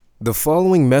The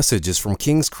following message is from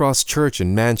King's Cross Church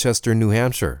in Manchester, New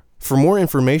Hampshire. For more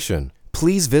information,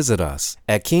 please visit us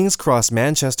at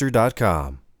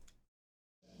kingscrossmanchester.com.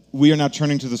 We are now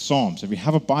turning to the Psalms. If you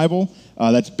have a Bible,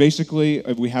 that's basically,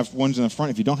 we have ones in the front.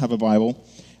 If you don't have a Bible,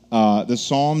 the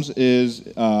Psalms is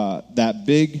that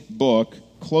big book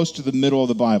close to the middle of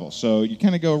the Bible. So you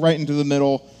kind of go right into the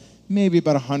middle, maybe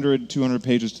about 100, 200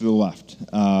 pages to the left.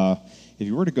 If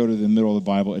you were to go to the middle of the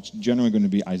Bible, it's generally going to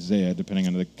be Isaiah, depending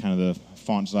on the kind of the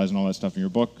font size and all that stuff in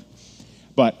your book.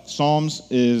 But Psalms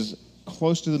is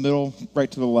close to the middle,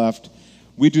 right to the left.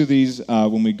 We do these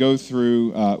when we go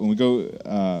through, when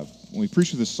we preach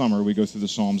through the summer, we go through the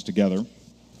Psalms together.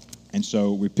 And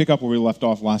so we pick up where we left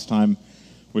off last time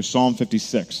with Psalm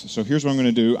 56. So here's what I'm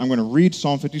going to do. I'm going to read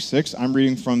Psalm 56. I'm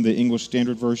reading from the English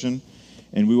Standard Version,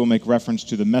 and we will make reference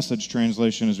to the Message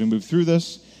translation as we move through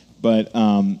this. But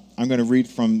I'm going to read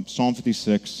from Psalm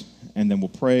 56, and then we'll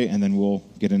pray, and then we'll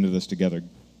get into this together.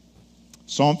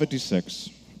 Psalm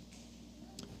 56.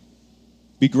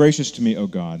 Be gracious to me, O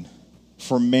God,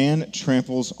 for man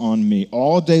tramples on me.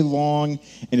 All day long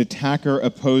an attacker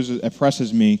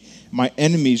oppresses me. My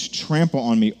enemies trample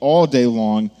on me all day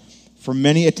long, for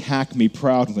many attack me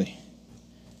proudly.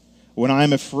 When I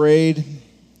am afraid,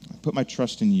 I put my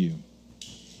trust in you.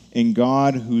 In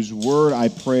God, whose word I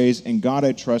praise, in God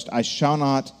I trust, I shall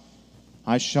not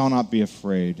be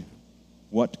afraid.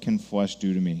 What can flesh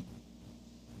do to me?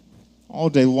 All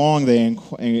day long they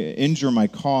injure my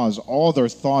cause. All their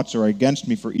thoughts are against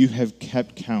me, for you have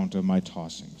kept count of my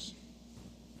tossings.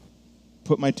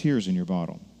 Put my tears in your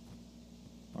bottle.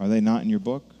 Are they not in your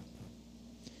book?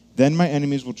 Then my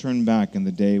enemies will turn back in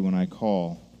the day when I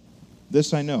call.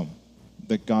 This I know,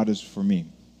 that God is for me.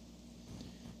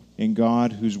 In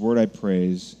God, whose word I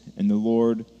praise, in the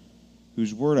Lord,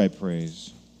 whose word I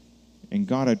praise, in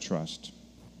God I trust.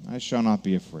 I shall not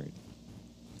be afraid.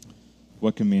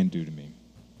 What can man do to me?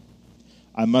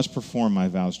 I must perform my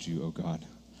vows to you, O God.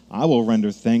 I will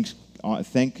render thank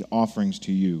offerings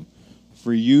to you,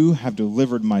 for you have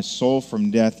delivered my soul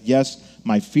from death, yes,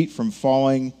 my feet from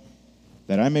falling,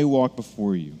 that I may walk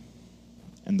before you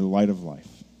in the light of life.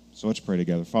 So let's pray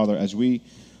together. Father, as we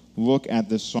look at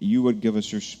this song, you would give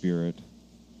us your Spirit,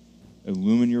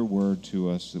 illumine your word to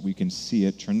us so that we can see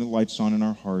it, turn the lights on in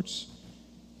our hearts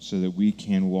so that we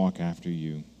can walk after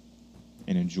you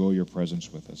and enjoy your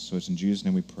presence with us. So it's in Jesus'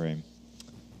 name we pray.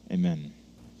 Amen.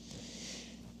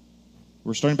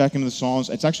 We're starting back into the Psalms.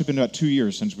 It's actually been about 2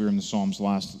 years since we were in the Psalms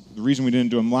last. The reason we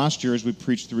didn't do them last year is we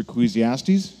preached through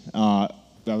Ecclesiastes.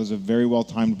 That was a very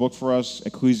well-timed book for us.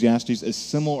 Ecclesiastes is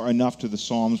similar enough to the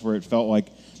Psalms where it felt like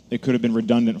it could have been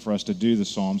redundant for us to do the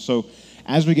Psalms. So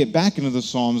as we get back into the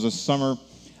Psalms this summer,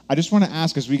 I just want to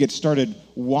ask as we get started,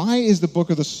 why is the book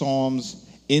of the Psalms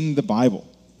in the Bible?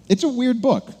 It's a weird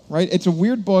book, right? It's a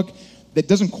weird book that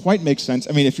doesn't quite make sense.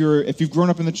 I mean, if you've grown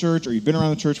up in the church or you've been around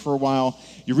the church for a while,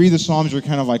 you read the Psalms, you're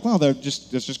kind of like, well, that's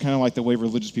just kind of like the way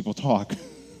religious people talk.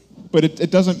 But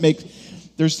it doesn't make,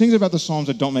 there's things about the Psalms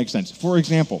that don't make sense. For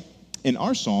example, in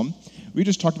our Psalm, we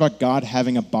just talked about God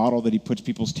having a bottle that he puts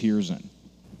people's tears in.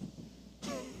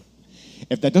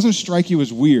 If that doesn't strike you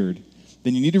as weird,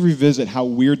 then you need to revisit how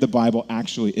weird the Bible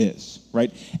actually is, right?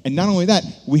 And not only that,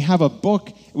 we have a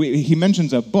book. He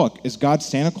mentions a book. Is God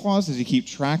Santa Claus? Does he keep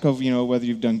track of, whether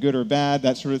you've done good or bad,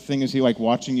 that sort of thing? Is he like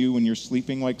watching you when you're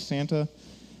sleeping like Santa?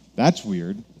 That's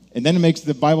weird. And then it makes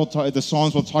the Bible, the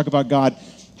Psalms will talk about God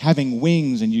having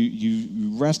wings, and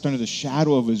you rest under the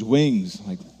shadow of his wings.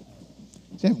 Like,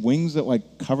 does he have wings that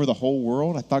like cover the whole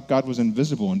world? I thought God was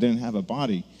invisible and didn't have a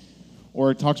body. Or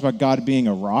it talks about God being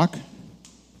a rock.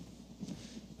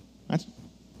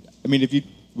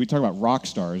 We talk about rock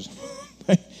stars.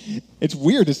 It's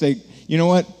weird to say, you know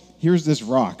what? Here's this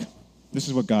rock. This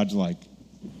is what God's like.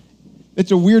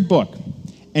 It's a weird book.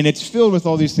 And it's filled with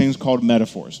all these things called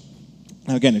metaphors.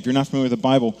 Now, again, if you're not familiar with the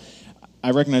Bible,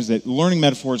 I recognize that learning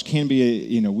metaphors can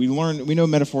be, we know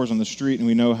metaphors on the street, and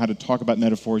we know how to talk about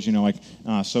metaphors, like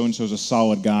so-and-so's a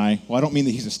solid guy. Well, I don't mean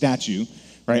that he's a statue.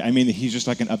 Right? I mean that he's just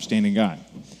like an upstanding guy.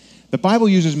 The Bible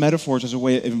uses metaphors as a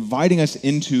way of inviting us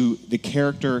into the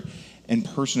character and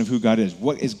person of who God is.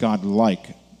 What is God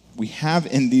like? We have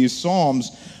in these Psalms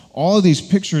all of these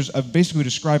pictures of basically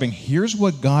describing here's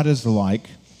what God is like,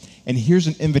 and here's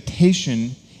an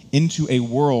invitation into a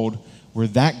world where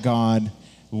that God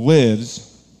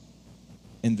lives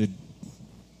in the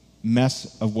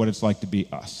mess of what it's like to be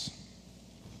us.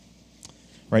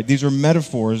 Right? These are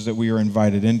metaphors that we are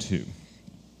invited into.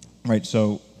 Right,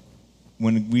 so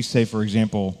when we say, for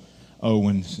example,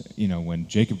 when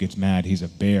Jacob gets mad, he's a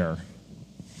bear.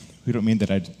 We don't mean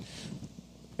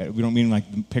like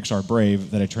Pixar Brave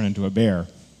that I turn into a bear.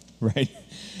 right?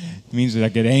 It means that I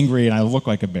get angry and I look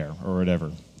like a bear or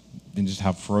whatever, and just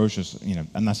how ferocious,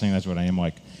 I'm not saying that's what I am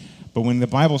like. But when the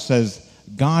Bible says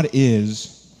God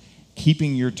is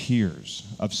keeping your tears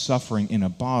of suffering in a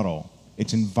bottle,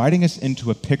 it's inviting us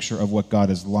into a picture of what God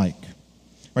is like.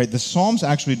 Right? The Psalms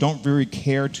actually don't really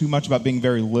care too much about being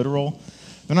very literal.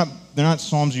 They're not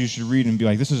Psalms you should read and be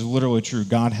like, this is literally true.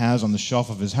 God has on the shelf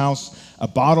of his house a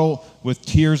bottle with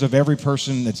tears of every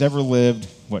person that's ever lived,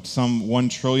 some 1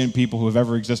 trillion people who have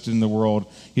ever existed in the world.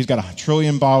 He's got 1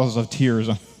 trillion bottles of tears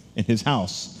in his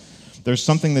house. There's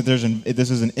something that this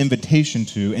is an invitation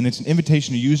to, and it's an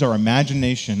invitation to use our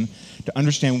imagination to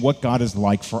understand what God is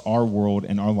like for our world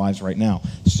and our lives right now.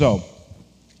 So,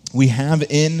 we have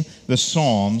in the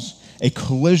Psalms a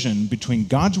collision between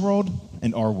God's world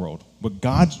and our world.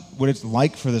 What it's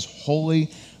like for this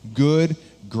holy, good,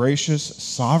 gracious,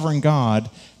 sovereign God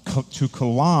to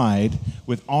collide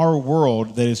with our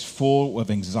world that is full of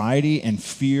anxiety and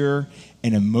fear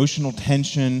and emotional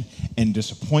tension and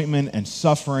disappointment and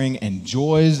suffering and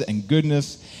joys and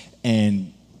goodness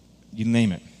and you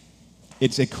name it.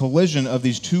 It's a collision of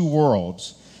these two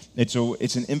worlds. It's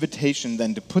an invitation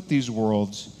then to put these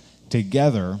worlds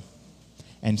together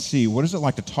and see what is it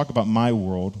like to talk about my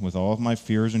world with all of my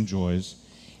fears and joys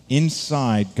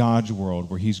inside God's world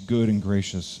where he's good and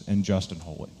gracious and just and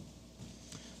holy.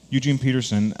 Eugene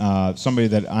Peterson, somebody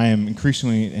that I am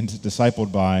increasingly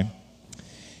discipled by,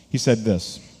 he said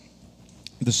this: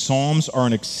 the Psalms are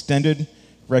an extended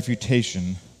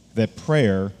refutation that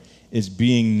prayer is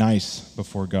being nice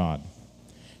before God.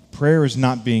 Prayer is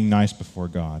not being nice before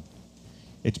God.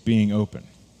 It's being open.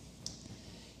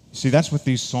 See, that's what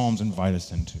these Psalms invite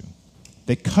us into.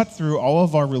 They cut through all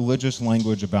of our religious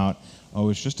language about,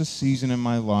 it's just a season in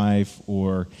my life,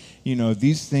 or,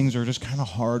 these things are just kind of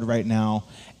hard right now.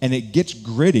 And it gets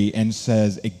gritty and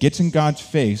says, it gets in God's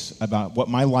face about what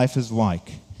my life is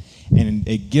like. And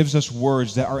it gives us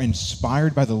words that are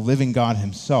inspired by the living God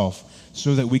himself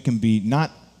so that we can be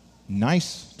not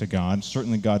nice to God.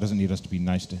 Certainly God doesn't need us to be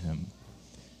nice to him.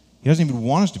 He doesn't even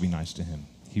want us to be nice to him.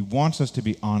 He wants us to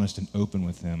be honest and open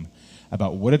with him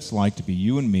about what it's like to be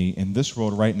you and me in this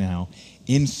world right now,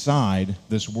 inside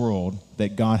this world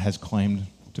that God has claimed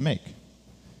to make,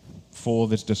 full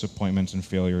of its disappointments and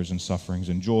failures and sufferings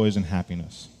and joys and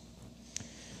happiness.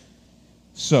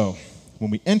 So,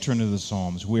 when we enter into the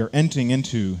Psalms, we are entering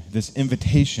into this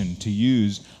invitation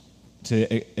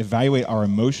to evaluate our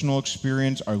emotional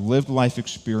experience, our lived life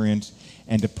experience,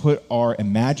 and to put our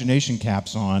imagination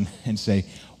caps on and say,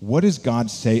 what does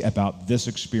God say about this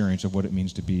experience of what it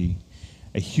means to be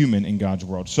a human in God's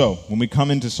world? So, when we come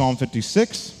into Psalm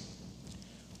 56,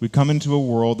 we come into a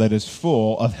world that is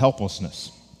full of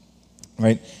helplessness,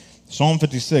 right? Psalm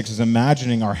 56 is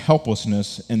imagining our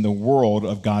helplessness in the world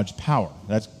of God's power.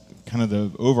 That's kind of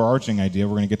the overarching idea.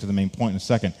 We're going to get to the main point in a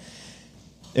second.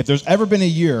 If there's ever been a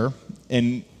year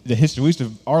in the history, at least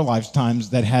of our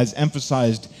lifetimes, that has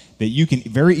emphasized that you can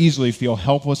very easily feel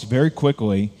helpless very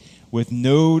quickly with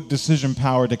no decision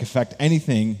power to affect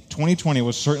anything, 2020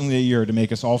 was certainly a year to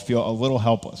make us all feel a little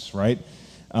helpless, right?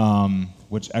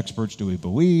 Which experts do we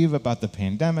believe about the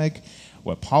pandemic?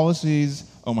 What policies?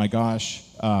 Oh my gosh,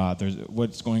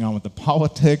 what's going on with the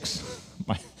politics?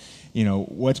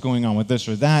 What's going on with this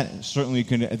or that? Certainly you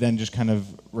can then just kind of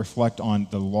reflect on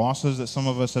the losses that some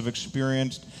of us have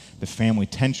experienced, the family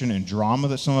tension and drama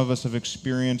that some of us have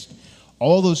experienced.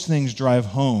 All those things drive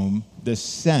home this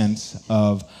sense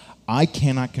of, I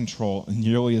cannot control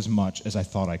nearly as much as I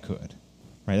thought I could.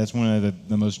 Right? That's one of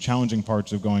the most challenging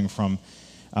parts of going from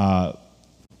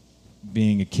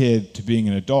being a kid to being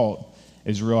an adult,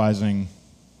 is realizing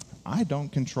I don't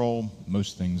control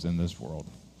most things in this world.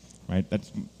 Right?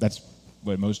 That's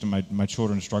what most of my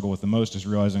children struggle with the most, is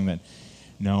realizing that,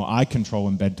 no, I control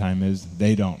when bedtime is,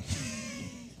 they don't.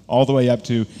 All the way up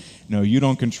to, no, you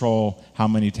don't control how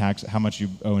much you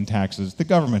owe in taxes, the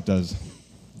government does.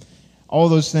 All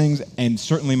those things, and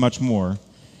certainly much more,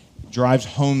 drives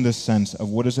home this sense of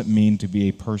what does it mean to be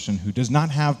a person who does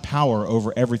not have power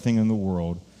over everything in the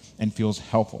world and feels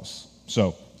helpless.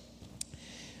 So,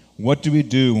 what do we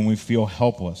do when we feel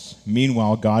helpless?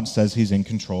 Meanwhile, God says he's in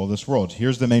control of this world.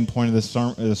 Here's the main point of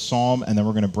this psalm, and then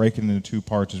we're going to break it into two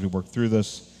parts as we work through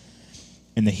this.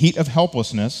 In the heat of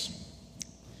helplessness,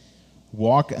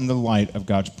 walk in the light of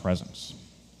God's presence.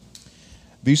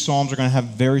 These psalms are going to have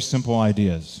very simple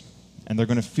ideas, and they're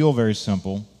going to feel very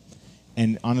simple,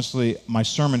 and honestly, my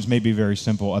sermons may be very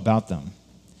simple about them.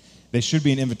 They should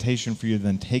be an invitation for you to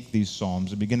then take these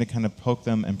psalms and begin to kind of poke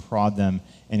them and prod them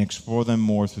and explore them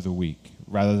more through the week,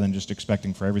 rather than just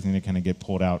expecting for everything to kind of get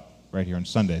pulled out right here on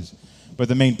Sundays. But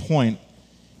the main point,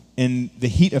 in the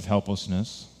heat of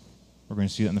helplessness, We're going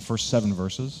to see that in the first 7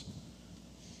 verses.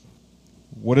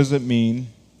 What does it mean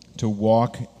to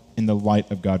walk in the light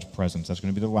of God's presence? That's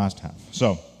going to be the last half.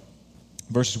 So,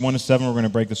 verses 1 to 7, we're going to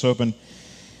break this open.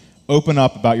 Open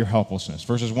up about your helplessness.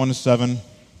 Verses 1 to 7,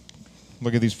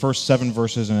 look at these first 7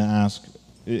 verses and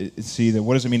see that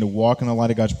what does it mean to walk in the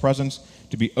light of God's presence?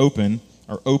 To be open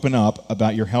or open up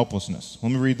about your helplessness.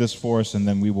 Let me read this for us and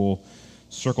then we will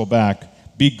circle back.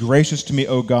 Be gracious to me,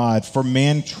 O God, for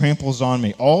man tramples on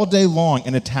me. All day long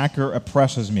an attacker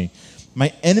oppresses me.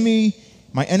 My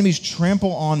enemies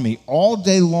trample on me all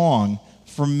day long,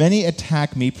 for many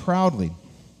attack me proudly.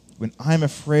 When I'm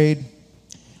afraid,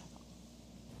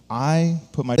 I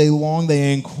put my day long,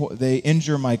 they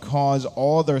injure my cause.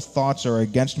 All their thoughts are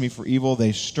against me for evil.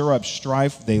 They stir up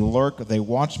strife. They lurk. They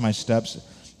watch my steps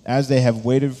as they have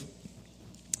waited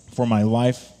for my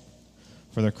life.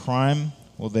 For their crime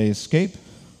will they escape,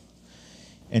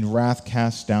 and wrath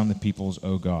casts down the peoples,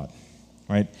 O God.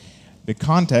 Right? The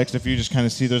context, if you just kind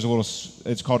of see, there's a little,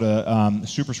 it's called a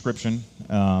superscription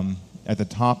at the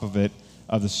top of it,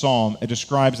 of the psalm. It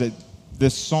describes that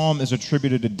this psalm is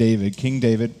attributed to David, King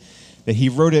David, that he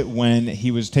wrote it when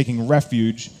he was taking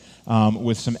refuge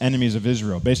with some enemies of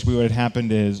Israel. Basically what had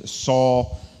happened is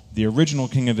Saul, the original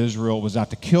king of Israel, was out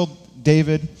to kill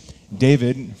David.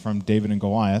 David, from David and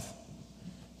Goliath,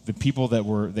 the people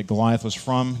that Goliath was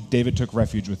from, David took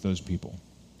refuge with those people.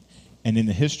 And in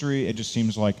the history, it just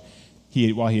seems like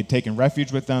while he had taken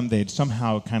refuge with them, they had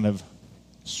somehow kind of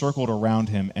circled around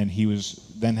him, and he was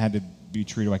then had to be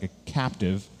treated like a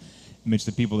captive amidst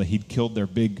the people that he'd killed their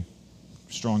big,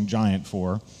 strong giant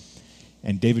for.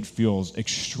 And David feels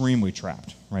extremely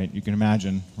trapped, right? You can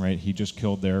imagine, right? He just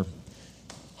killed their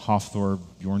Hafthor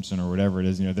Bjornsson or whatever it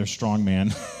is, their strong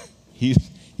man.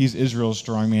 He's Israel's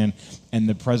strong man, and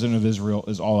the president of Israel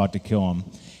is all out to kill him.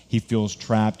 He feels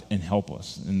trapped and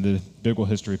helpless, and the biblical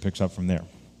history picks up from there.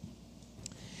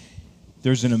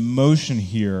 There's an emotion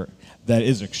here that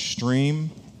is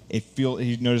extreme.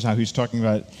 You notice how he's talking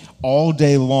about all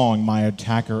day long my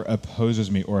attacker opposes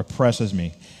me or oppresses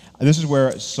me. This is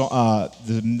where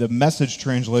the Message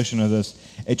translation of this,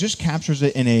 it just captures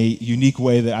it in a unique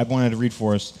way that I wanted to read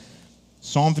for us.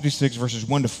 Psalm 56, verses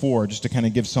 1 to 4, just to kind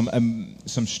of give some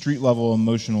street-level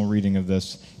emotional reading of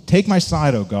this. Take my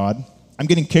side, O God. I'm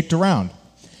getting kicked around,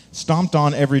 stomped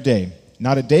on every day.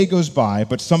 Not a day goes by,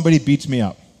 but somebody beats me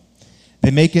up.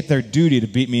 They make it their duty to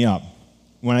beat me up.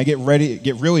 When I get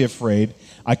really afraid,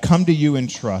 I come to you in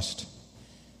trust.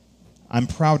 I'm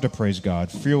proud to praise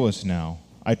God, fearless now.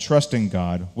 I trust in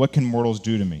God. What can mortals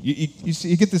do to me?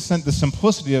 You get the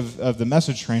simplicity of the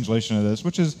Message translation of this,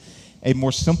 which is a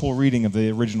more simple reading of the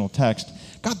original text.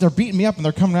 God, they're beating me up and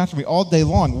they're coming after me all day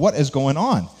long. What is going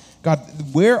on? God,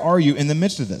 where are you in the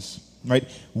midst of this? Right?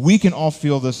 We can all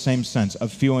feel the same sense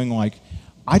of feeling like,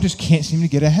 I just can't seem to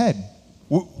get ahead.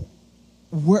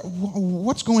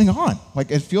 What's going on?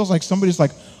 Like, it feels like somebody's like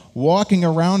walking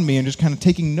around me and just kind of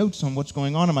taking notes on what's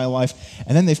going on in my life,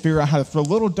 and then they figure out how to throw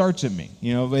little darts at me.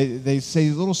 They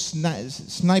say little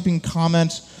sniping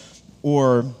comments,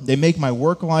 or they make my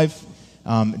work life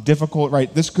difficult,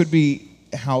 right? This could be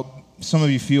how some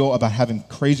of you feel about having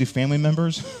crazy family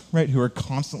members, right, who are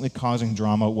constantly causing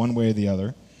drama one way or the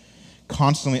other,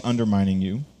 constantly undermining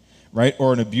you, right?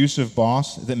 Or an abusive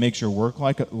boss that makes your work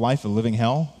life a living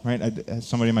hell, right?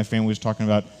 Somebody in my family was talking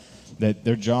about that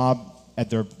their job at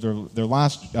their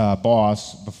last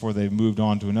boss, before they moved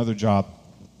on to another job,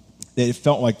 it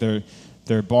felt like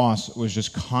their boss was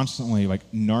just constantly, like,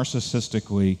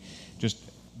 narcissistically just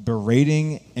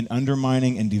berating and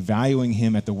undermining and devaluing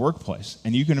him at the workplace.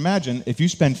 And you can imagine, if you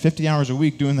spend 50 hours a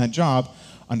week doing that job,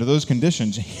 under those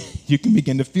conditions, you can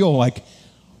begin to feel like,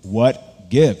 what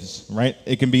gives, right?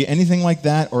 It can be anything like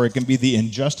that, or it can be the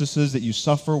injustices that you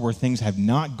suffer where things have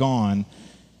not gone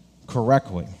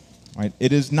correctly, right?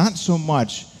 It is not so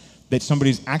much that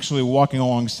somebody's actually walking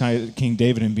alongside King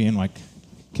David and being like,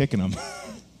 kicking him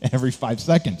every 5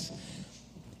 seconds.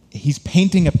 He's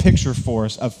painting a picture for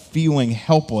us of feeling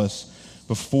helpless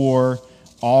before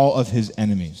all of his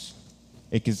enemies.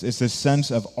 It's this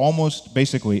sense of almost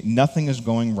basically nothing is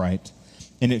going right,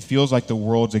 and it feels like the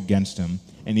world's against him.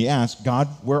 And he asks, God,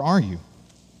 where are you?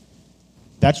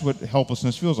 That's what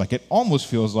helplessness feels like. It almost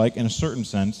feels like, in a certain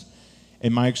sense,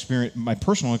 in my experience, my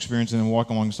personal experience, and then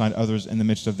walking alongside others in the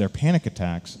midst of their panic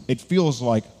attacks, it feels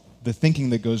like the thinking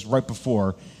that goes right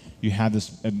before you have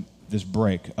this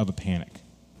break of a panic.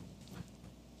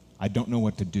 I don't know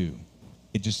what to do.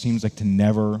 It just seems like to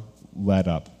never let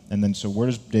up. And then, so where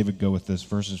does David go with this?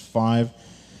 Verses 5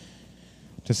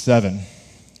 to 7.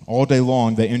 All day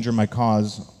long they injure my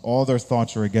cause. All their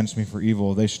thoughts are against me for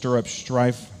evil. They stir up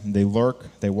strife. They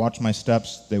lurk. They watch my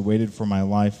steps. They waited for my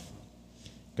life.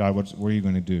 God, what are you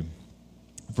going to do?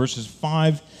 Verses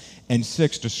 5 and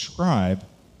 6 describe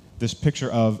this picture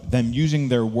of them using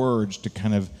their words to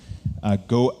kind of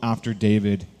go after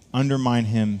David, undermine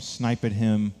him, snipe at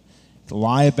him,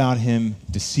 lie about him,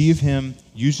 deceive him,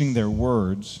 using their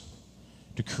words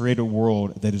to create a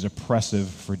world that is oppressive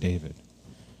for David.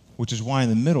 Which is why in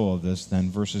the middle of this, then,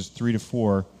 verses 3 to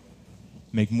 4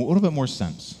 make a little bit more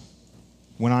sense.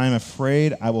 When I am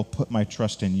afraid, I will put my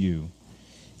trust in you.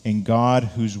 In God,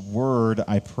 whose word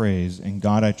I praise, in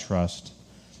God I trust,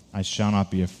 I shall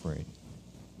not be afraid.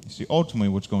 You see, ultimately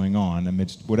what's going on,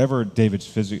 amidst whatever David's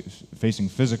facing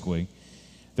physically,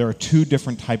 there are two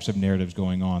different types of narratives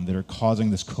going on that are causing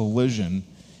this collision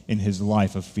in his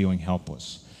life of feeling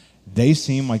helpless. They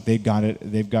seem like they've got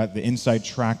the inside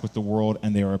track with the world,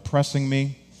 and they are oppressing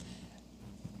me.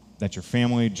 That's your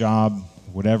family, job,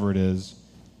 whatever it is.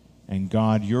 And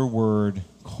God, your word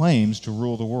claims to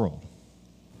rule the world.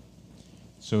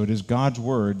 So it is God's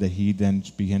word that he then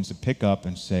begins to pick up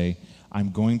and say,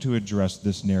 I'm going to address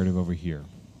this narrative over here.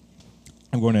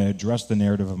 I'm going to address the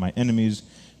narrative of my enemies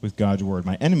with God's word.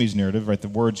 My enemies' narrative, right, the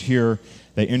words here,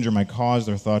 they injure my cause,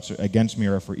 their thoughts against me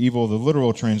are for evil. The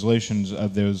literal translations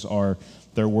of those are,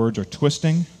 their words are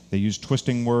twisting. They use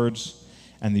twisting words,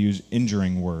 and they use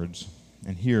injuring words.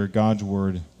 And here, God's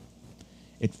word,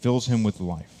 it fills him with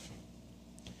life.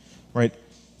 Right?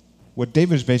 What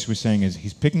David is basically saying is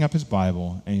he's picking up his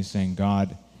Bible, and he's saying,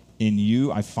 God, in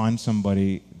you I find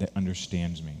somebody that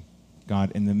understands me.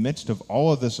 God, in the midst of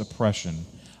all of this oppression,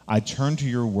 I turn to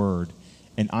your word,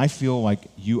 and I feel like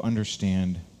you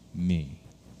understand me,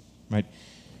 right?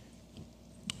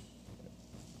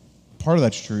 Part of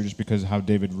that's true just because of how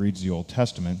David reads the Old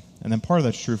Testament, and then part of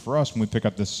that's true for us when we pick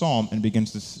up this psalm and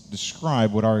begins to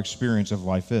describe what our experience of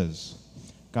life is.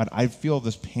 God, I feel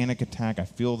this panic attack. I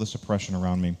feel this oppression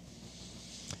around me.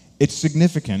 It's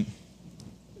significant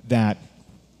that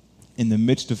in the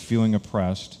midst of feeling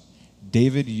oppressed,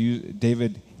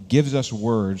 David gives us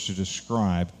words to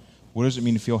describe what does it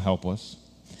mean to feel helpless,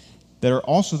 that are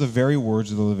also the very words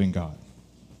of the living God.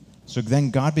 So then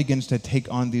God begins to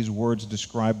take on these words to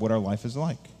describe what our life is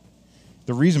like.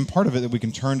 The reason, part of it, that we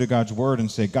can turn to God's word and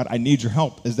say, God, I need your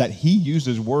help, is that he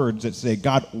uses words that say,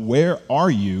 God, where are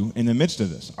you in the midst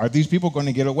of this? Are these people going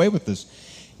to get away with this?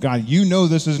 God, you know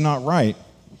this is not right.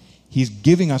 He's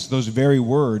giving us those very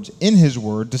words in his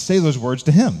word to say those words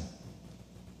to him.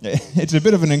 It's a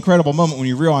bit of an incredible moment when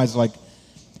you realize, like,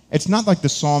 it's not like the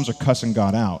Psalms are cussing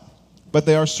God out, but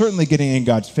they are certainly getting in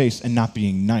God's face and not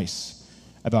being nice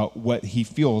about what he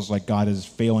feels like God is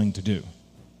failing to do.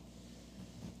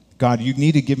 God, you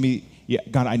need to give me,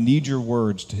 God, I need your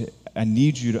words, I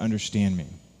need you to understand me.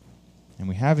 And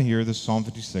we have here this Psalm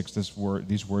 56,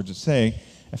 these words that say,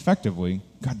 effectively,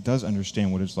 God does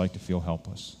understand what it's like to feel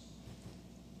helpless.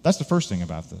 That's the first thing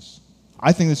about this.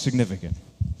 I think that's significant.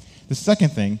 The second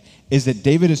thing is that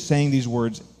David is saying these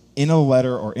words in a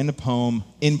letter or in a poem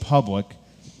in public,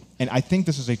 and I think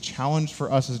this is a challenge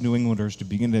for us as New Englanders to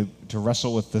begin to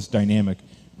wrestle with this dynamic.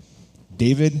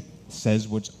 David says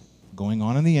what's going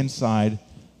on the inside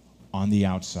on the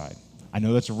outside. I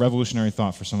know that's a revolutionary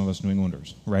thought for some of us New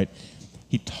Englanders, right?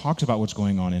 He talks about what's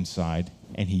going on inside,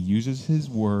 and he uses his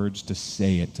words to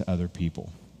say it to other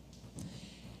people.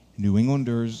 New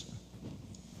Englanders,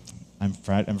 I'm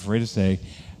afraid to say,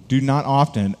 do not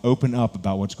often open up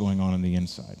about what's going on the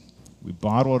inside. We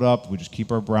bottle it up, we just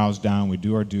keep our brows down, we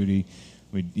do our duty,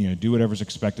 we do whatever's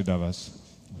expected of us.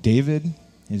 David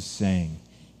is saying,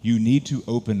 you need to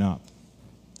open up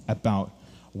about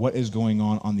what is going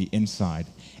on the inside.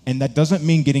 And that doesn't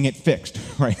mean getting it fixed,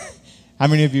 right? How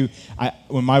many of you,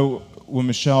 when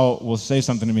Michelle will say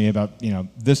something to me about,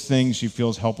 this thing, she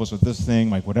feels helpless with this thing,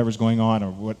 like whatever's going on,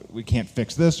 or what we can't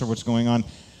fix this, or what's going on,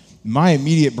 my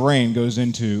immediate brain goes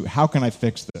into, how can I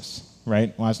fix this,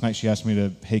 right? Last night she asked me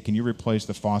to, hey, can you replace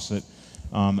the faucet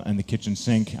and the kitchen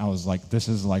sink? I was like, this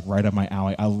is like right up my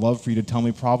alley. I love for you to tell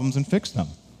me problems and fix them.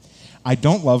 I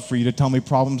don't love for you to tell me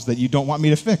problems that you don't want me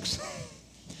to fix.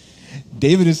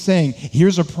 David is saying,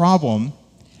 here's a problem,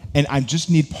 and I just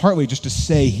need partly just to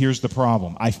say, here's the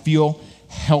problem. I feel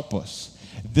helpless.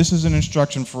 This is an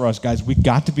instruction for us, guys. We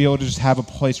got to be able to just have a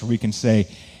place where we can say,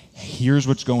 here's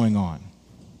what's going on.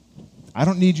 I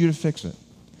don't need you to fix it.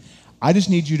 I just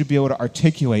need you to be able to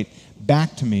articulate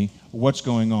back to me what's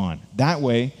going on. That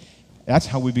way, that's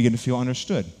how we begin to feel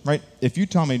understood, right? If you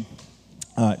tell me,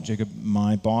 Jacob,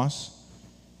 my boss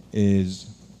is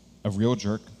a real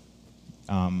jerk.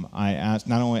 I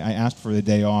asked for the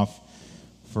day off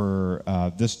for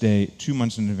this day 2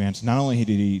 months in advance. Not only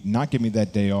did he not give me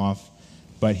that day off,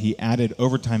 but he added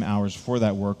overtime hours for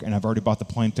that work, and I've already bought the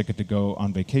plane ticket to go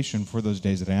on vacation for those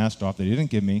days that I asked off that he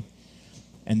didn't give me.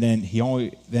 And then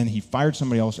he fired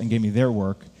somebody else and gave me their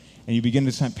work, and you begin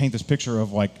to paint this picture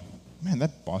of like, man,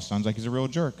 that boss sounds like he's a real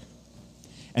jerk.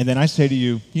 And then I say to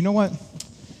you, you know what?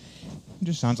 It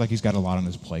just sounds like he's got a lot on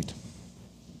his plate.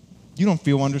 You don't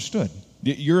feel understood.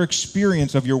 Your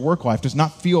experience of your work life does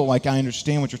not feel like I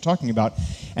understand what you're talking about,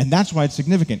 and that's why it's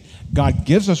significant. God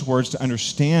gives us words to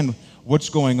understand what's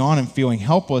going on and feeling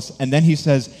helpless, and then he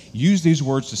says, use these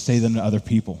words to say them to other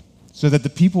people so that the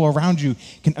people around you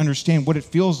can understand what it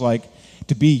feels like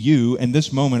to be you in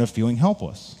this moment of feeling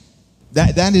helpless.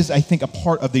 That is, I think, a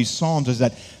part of these Psalms, is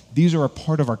that these are a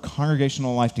part of our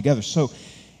congregational life together. So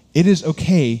it is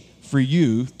okay for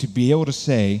you to be able to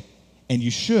say, and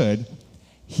you should,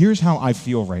 here's how I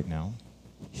feel right now.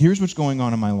 Here's what's going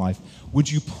on in my life.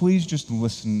 Would you please just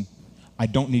listen? I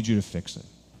don't need you to fix it.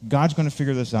 God's going to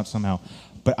figure this out somehow,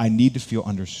 but I need to feel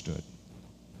understood.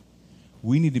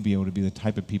 We need to be able to be the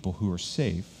type of people who are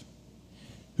safe,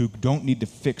 who don't need to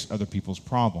fix other people's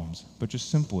problems, but just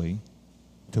simply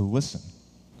to listen.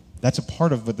 That's a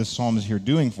part of what this psalm is here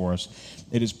doing for us.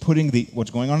 It is putting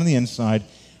what's going on the inside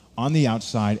on the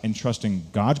outside and trusting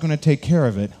God's going to take care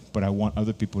of it, but I want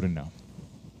other people to know.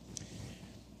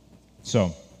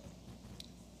 So,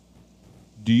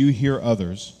 do you hear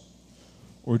others,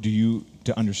 or do you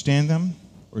to understand them,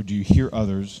 or do you hear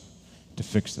others to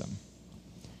fix them?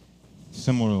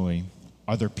 Similarly,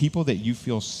 are there people that you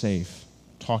feel safe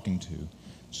talking to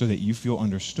so that you feel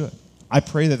understood? I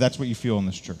pray that that's what you feel in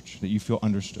this church, that you feel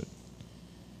understood.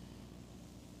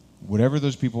 Whatever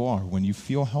those people are, when you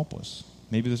feel helpless,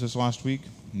 maybe this is last week,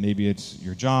 maybe it's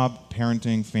your job,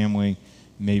 parenting, family,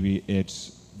 maybe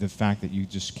it's the fact that you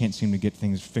just can't seem to get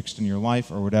things fixed in your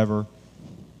life or whatever,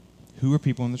 who are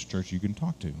people in this church you can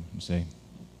talk to and say,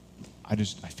 I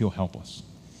feel helpless.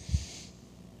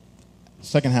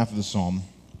 Second half of the psalm,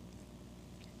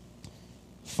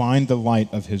 find the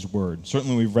light of his word.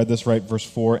 Certainly we've read this right, verse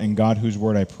 4, in God whose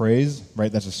word I praise,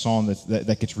 right? That's a psalm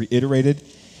that gets reiterated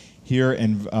here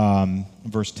in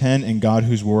verse 10, in God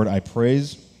whose word I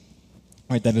praise.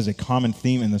 Right, that is a common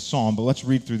theme in the psalm, but let's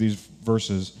read through these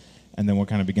verses and then we'll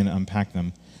kind of begin to unpack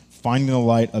them. Finding the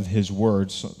light of his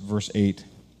words, verse 8.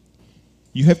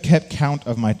 You have kept count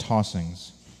of my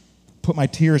tossings. Put my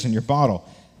tears in your bottle.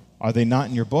 Are they not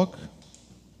in your book?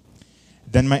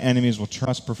 Then my enemies will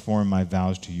trust perform my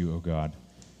vows to you, O God.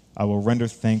 I will render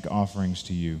thank offerings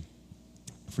to you,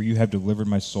 for you have delivered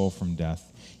my soul from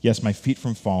death. Yes, my feet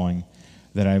from falling,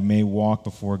 that I may walk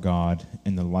before God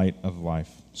in the light of life.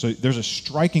 So there's a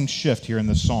striking shift here in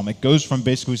this psalm. It goes from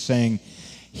basically saying,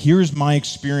 here's my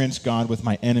experience, God, with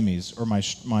my enemies or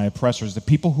my oppressors, the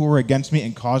people who are against me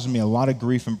and causing me a lot of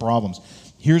grief and problems.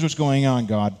 Here's what's going on,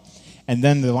 God. And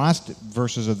then the last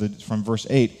verses from verse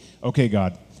 8, okay,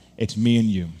 God, it's me and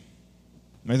you.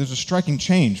 Now, there's a striking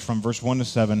change from verse 1 to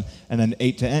 7 and then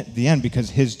 8 to the end, because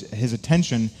his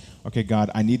attention, okay,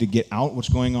 God, I need to get out what's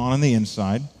going on the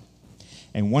inside.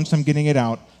 And once I'm getting it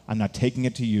out, I'm not taking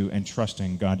it to you and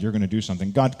trusting, God, you're going to do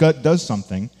something. God does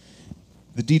something.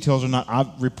 The details are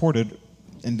not reported,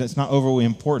 and that's not overly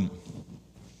important.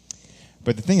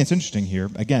 But the thing that's interesting here,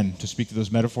 again, to speak to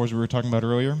those metaphors we were talking about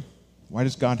earlier, why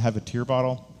does God have a tear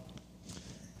bottle?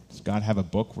 Does God have a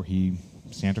book where he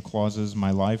Santa Clauses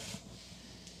my life?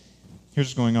 Here's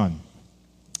what's going on.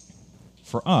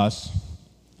 For us,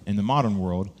 in the modern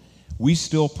world, we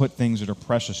still put things that are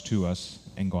precious to us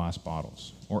in glass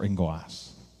bottles or in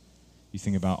glass. You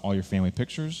think about all your family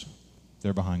pictures,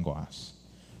 they're behind glass,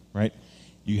 right?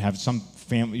 You have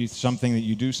something that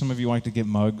you do. Some of you like to get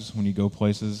mugs when you go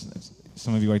places.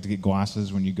 Some of you like to get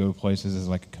glasses when you go places as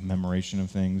like a commemoration of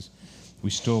things. We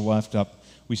still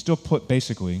put,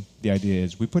 basically, the idea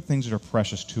is we put things that are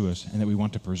precious to us and that we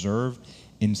want to preserve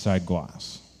inside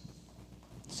glass.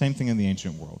 Same thing in the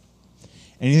ancient world.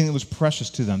 Anything that was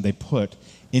precious to them, they put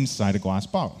inside a glass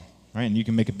bottle, right? And you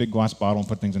can make a big glass bottle and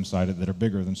put things inside it that are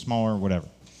bigger than smaller, whatever.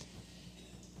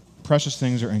 Precious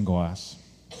things are in glass.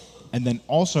 And then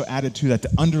also added to that, to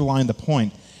underline the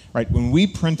point, right? When we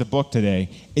print a book today,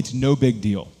 it's no big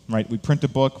deal, right? We print a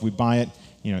book, we buy it,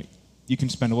 you can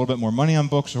spend a little bit more money on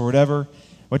books or whatever.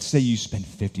 Let's say you spend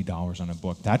 $50 on a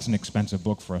book. That's an expensive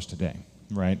book for us today,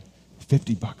 right?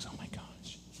 $50, oh my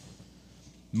gosh.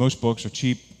 Most books are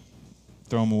cheap,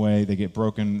 throw them away, they get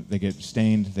broken, they get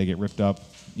stained, they get ripped up,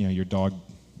 your dog,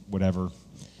 whatever.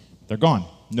 They're gone,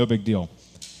 no big deal.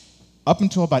 Up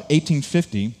until about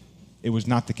 1850, it was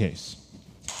not the case.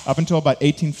 Up until about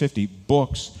 1850,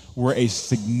 books were a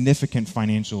significant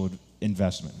financial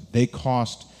investment. They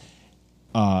cost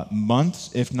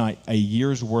months, if not a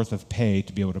year's worth of pay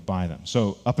to be able to buy them.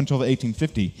 So up until the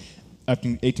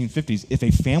 1850s, if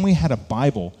a family had a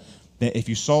Bible, that if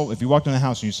you walked in the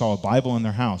house and you saw a Bible in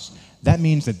their house, that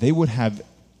means that they would have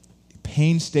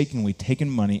painstakingly taken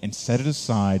money and set it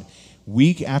aside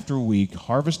week after week,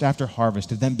 harvest after harvest,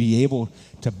 to then be able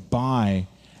to buy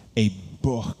a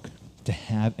book to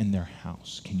have in their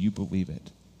house. Can you believe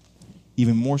it?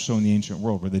 Even more so in the ancient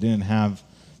world, where they didn't have,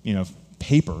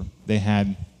 paper. They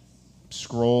had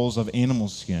scrolls of animal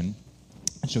skin.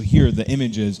 And so here the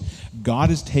image is God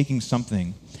is taking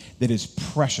something that is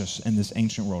precious in this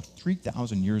ancient world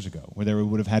 3,000 years ago, where they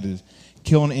would have had to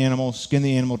kill an animal, skin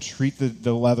the animal, treat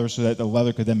the leather so that the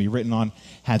leather could then be written on,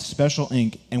 had special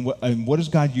ink. And what is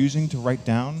God using to write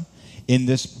down in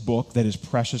this book that is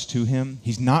precious to him?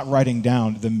 He's not writing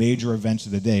down the major events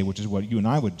of the day, which is what you and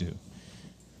I would do.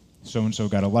 So-and-so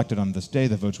got elected on this day,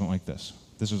 the votes went like this.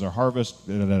 This is our harvest,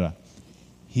 da-da-da-da.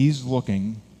 He's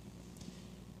looking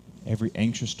every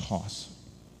anxious toss,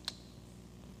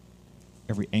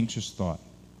 every anxious thought.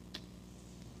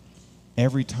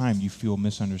 Every time you feel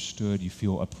misunderstood, you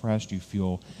feel oppressed, you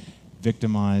feel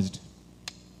victimized,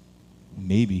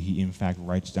 maybe he in fact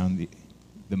writes down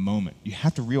the moment. You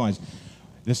have to realize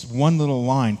this one little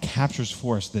line captures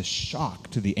for us this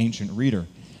shock to the ancient reader.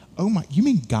 Oh my, you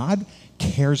mean God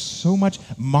cares so much?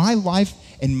 My life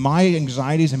and my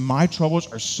anxieties and my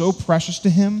troubles are so precious to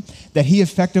him that he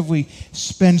effectively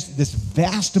spends this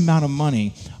vast amount of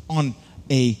money on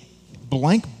a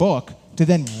blank book to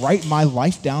then write my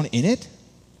life down in it?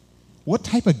 What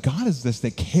type of God is this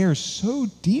that cares so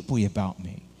deeply about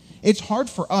me? It's hard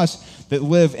for us that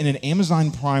live in an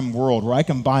Amazon Prime world where I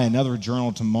can buy another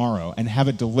journal tomorrow and have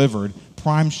it delivered,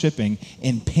 prime shipping,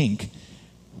 in pink,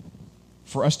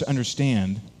 for us to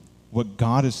understand what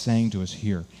God is saying to us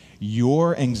here.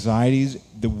 Your anxieties,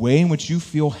 the way in which you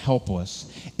feel helpless,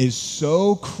 is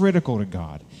so critical to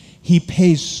God. He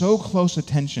pays so close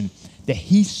attention that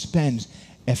he spends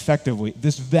effectively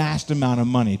this vast amount of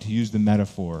money, to use the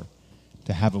metaphor,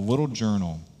 to have a little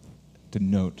journal to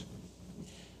note,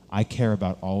 I care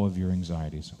about all of your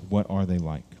anxieties. What are they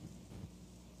like?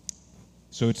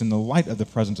 So it's in the light of the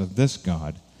presence of this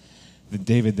God that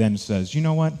David then says, you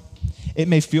know what? It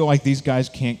may feel like these guys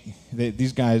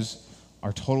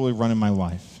are totally running my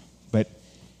life, but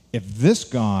if this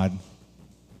God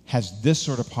has this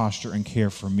sort of posture and care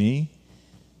for me,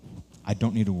 I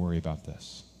don't need to worry about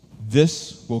this.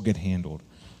 This will get handled.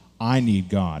 I need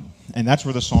God. And that's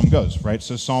where the psalm goes, right?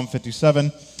 So Psalm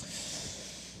 57,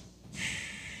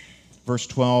 verse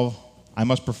 12, I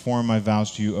must perform my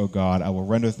vows to you, O God. I will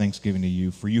render thanksgiving to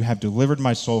you, for you have delivered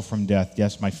my soul from death,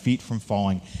 yes, my feet from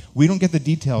falling. We don't get the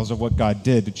details of what God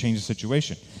did to change the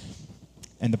situation.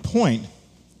 And the point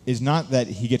is not that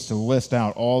he gets to list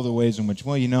out all the ways in which,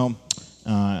 I'm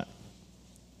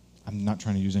not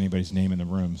trying to use anybody's name in the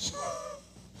rooms.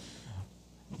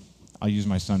 I'll use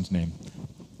my son's name.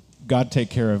 God took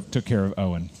care of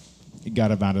Owen. He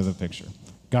got him out of the picture.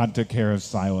 God took care of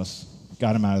Silas,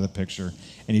 got him out of the picture,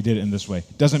 and he did it in this way.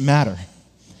 Doesn't matter.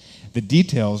 The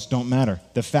details don't matter.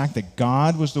 The fact that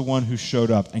God was the one who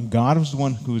showed up, and God was the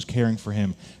one who was caring for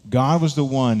him, God was the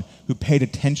one who paid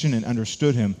attention and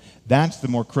understood him, that's the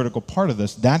more critical part of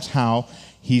this. That's how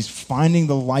he's finding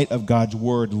the light of God's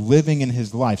word living in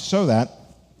his life, so that,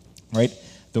 right,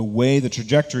 the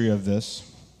trajectory of this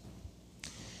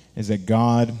is that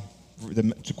God,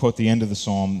 to quote the end of the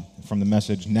psalm from the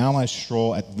Message, now I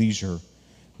stroll at leisure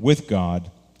with God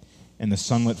in the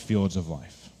sunlit fields of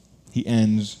life. He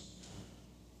ends,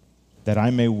 that I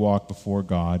may walk before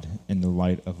God in the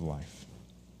light of life.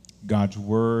 God's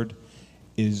word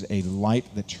is a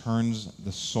light that turns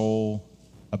the soul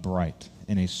abright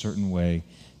in a certain way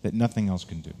that nothing else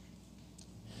can do.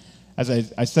 As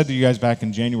I said to you guys back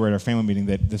in January at our family meeting,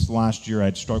 that this last year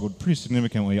I'd struggled pretty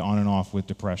significantly on and off with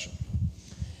depression.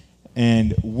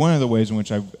 And one of the ways in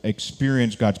which I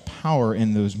experienced God's power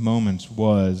in those moments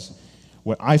was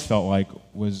what I felt like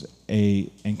was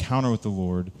an encounter with the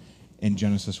Lord in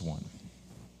Genesis 1.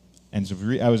 And so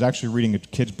I was actually reading a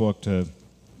kid's book to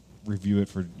review it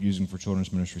for using for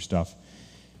children's ministry stuff.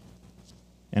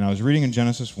 And I was reading in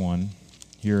Genesis 1,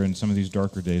 here in some of these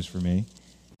darker days for me,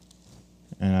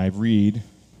 and I read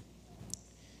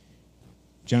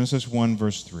Genesis 1,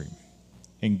 verse 3.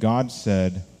 And God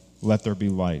said, let there be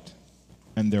light.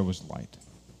 And there was light.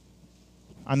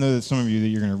 I know that some of you, that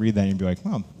you're going to read that and you'll be like,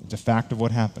 well, it's a fact of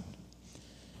what happened.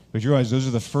 But you realize those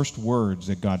are the first words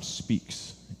that God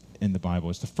speaks in the Bible.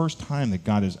 It's the first time that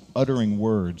God is uttering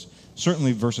words.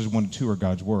 Certainly verses 1 to 2 are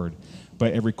God's word,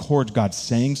 but it records God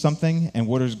saying something, and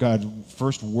what is God's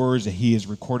first words that he is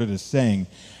recorded as saying?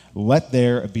 Let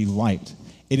there be light.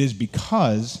 It is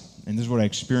because, and this is what I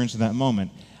experienced in that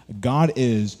moment, God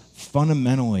is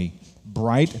fundamentally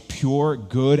bright, pure,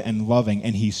 good, and loving,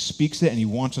 and he speaks it and he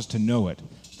wants us to know it.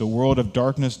 The world of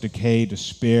darkness, decay,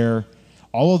 despair,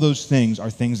 all of those things are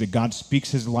things that God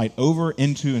speaks his light over,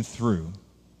 into, and through.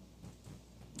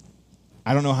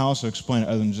 I don't know how else to explain it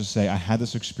other than just say I had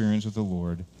this experience with the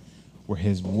Lord where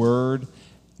his word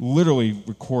literally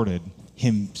recorded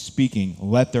him speaking,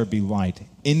 let there be light,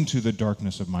 into the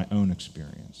darkness of my own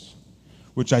experience,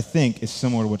 which I think is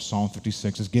similar to what Psalm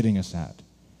 56 is getting us at.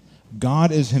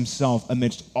 God is himself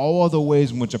amidst all of the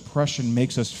ways in which oppression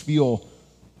makes us feel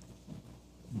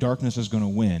darkness is going to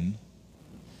win.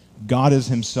 God is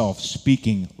himself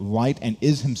speaking light and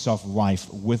is himself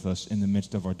life with us in the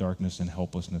midst of our darkness and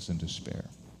helplessness and despair.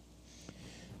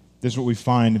 This is what we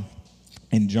find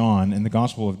in John, in the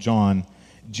Gospel of John.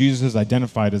 Jesus is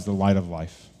identified as the light of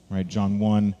life, right? John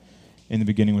 1, in the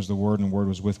beginning was the Word, and the Word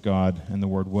was with God, and the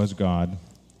Word was God,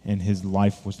 and his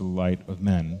life was the light of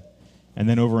men. And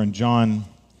then over in John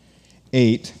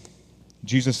 8,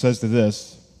 Jesus says to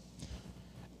this,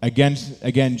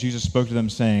 Again, Jesus spoke to them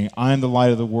saying, I am the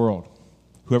light of the world.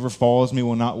 Whoever follows me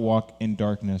will not walk in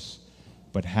darkness,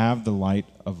 but have the light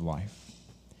of life.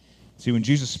 See, when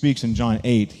Jesus speaks in John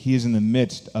 8, he is in the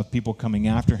midst of people coming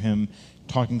after him,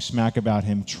 talking smack about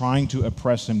him, trying to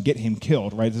oppress him, get him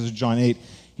killed, right? This is John 8.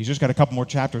 He's just got a couple more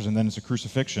chapters, and then it's a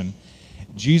crucifixion.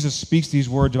 Jesus speaks these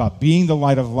words about being the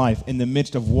light of life in the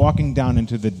midst of walking down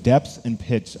into the depths and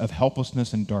pits of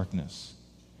helplessness and darkness.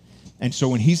 And so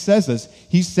when he says this,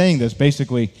 he's saying this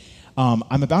basically,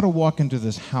 I'm about to walk into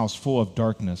this house full of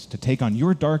darkness to take on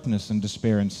your darkness and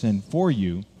despair and sin for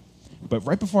you. But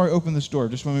right before I open this door,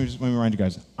 just let me remind you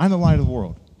guys, I'm the light of the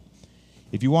world.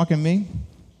 If you walk in me,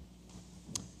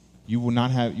 you will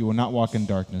not walk in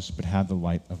darkness, but have the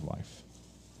light of life.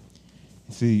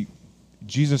 See,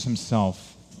 Jesus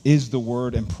himself is the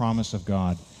word and promise of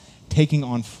God, taking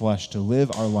on flesh to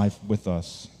live our life with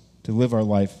us, to live our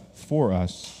life for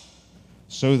us,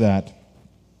 so that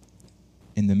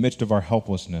in the midst of our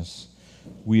helplessness,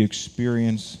 we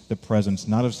experience the presence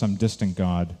not of some distant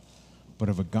God, but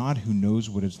of a God who knows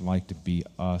what it's like to be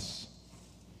us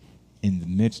in the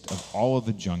midst of all of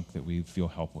the junk that we feel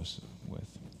helpless with.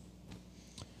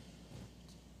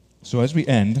 So as we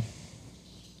end, let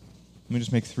me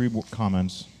just make 3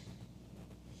 comments.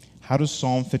 How does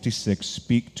Psalm 56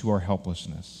 speak to our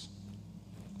helplessness?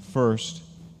 First,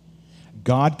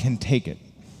 God can take it.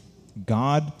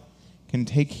 God can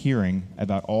take hearing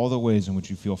about all the ways in which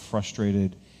you feel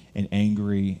frustrated and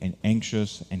angry and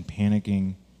anxious and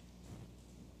panicking.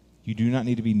 You do not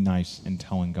need to be nice in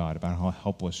telling God about how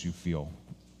helpless you feel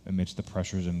amidst the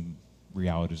pressures and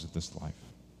realities of this life.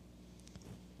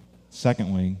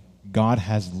 Secondly, God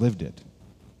has lived it.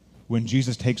 When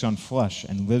Jesus takes on flesh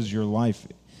and lives your life,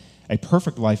 a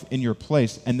perfect life in your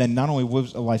place, and then not only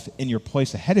lives a life in your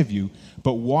place ahead of you,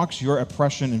 but walks your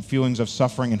oppression and feelings of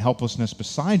suffering and helplessness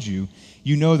beside you,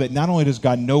 you know that not only does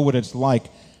God know what it's like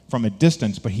from a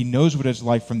distance, but he knows what it's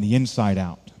like from the inside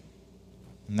out.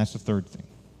 And that's the third thing.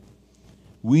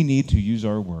 We need to use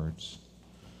our words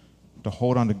to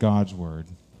hold on to God's word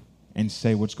and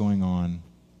say what's going on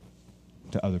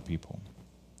to other people.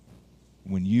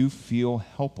 When you feel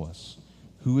helpless,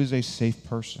 who is a safe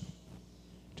person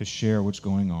to share what's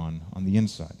going on the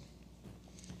inside?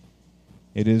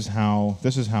 This is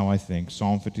how I think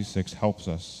Psalm 56 helps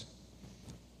us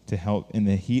to help in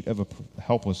the heat of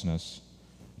helplessness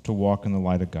to walk in the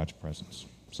light of God's presence.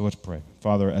 So let's pray.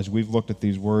 Father, as we've looked at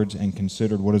these words and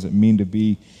considered what does it mean to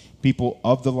be people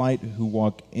of the light who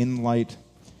walk in light,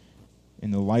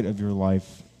 in the light of your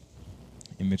life,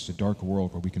 amidst a dark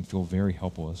world where we can feel very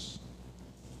helpless,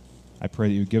 I pray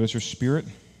that you give us your spirit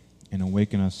and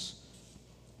awaken us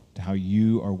to how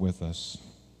you are with us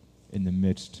in the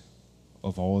midst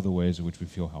of all of the ways in which we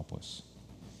feel helpless.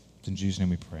 It's in Jesus'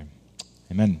 name we pray.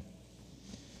 Amen.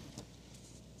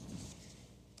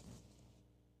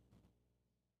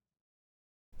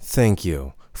 Thank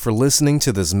you for listening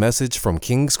to this message from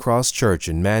King's Cross Church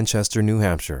in Manchester, New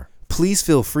Hampshire. Please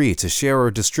feel free to share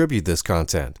or distribute this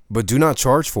content, but do not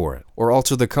charge for it or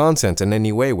alter the content in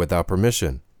any way without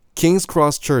permission. King's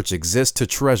Cross Church exists to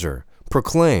treasure,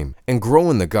 proclaim, and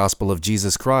grow in the gospel of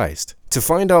Jesus Christ. To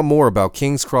find out more about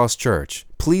King's Cross Church,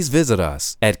 please visit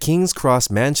us at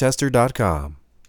kingscrossmanchester.com.